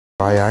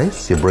Dry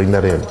ice, you bring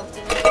that in.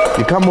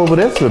 You come over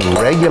this with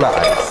regular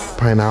ice.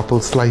 Pineapple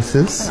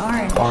slices.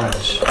 An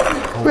orange.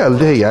 Well,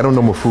 hey, I don't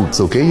know my fruits,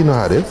 okay? You know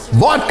how it is.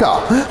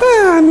 Vodka.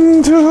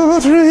 1,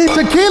 2, 3.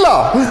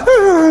 Tequila.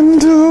 1,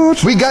 2,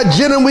 3. We got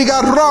gin and we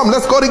got rum.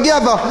 Let's go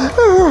together.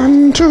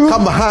 1, 2.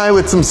 Come behind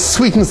with some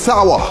sweet and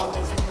sour.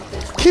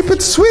 Keep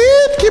it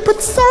sweet, keep it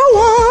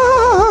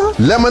sour.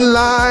 Lemon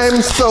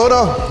lime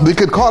soda. We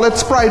could call it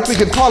Sprite, we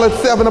could call it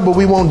 7-Up, but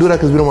we won't do that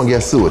because we don't want to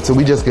get sued. So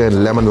we just get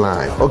lemon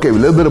lime. Okay, a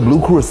little bit of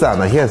blue curacao.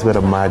 Now here's where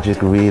the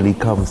magic really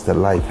comes to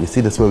life. You see,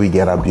 this is where we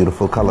get our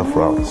beautiful color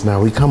from. So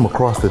now we come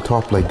across the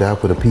top like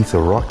that with a piece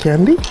of rock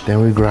candy.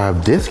 Then we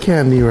grab this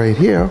candy right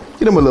here.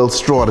 Give them a little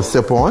straw to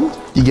sip on.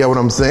 You get what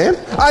I'm saying?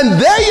 And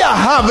there you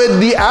have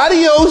it, the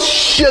Adios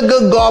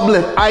Sugar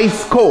Goblet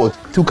Ice Cold.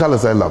 2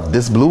 colors I love,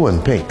 this blue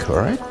and pink, all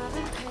right?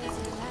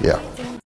 Yeah.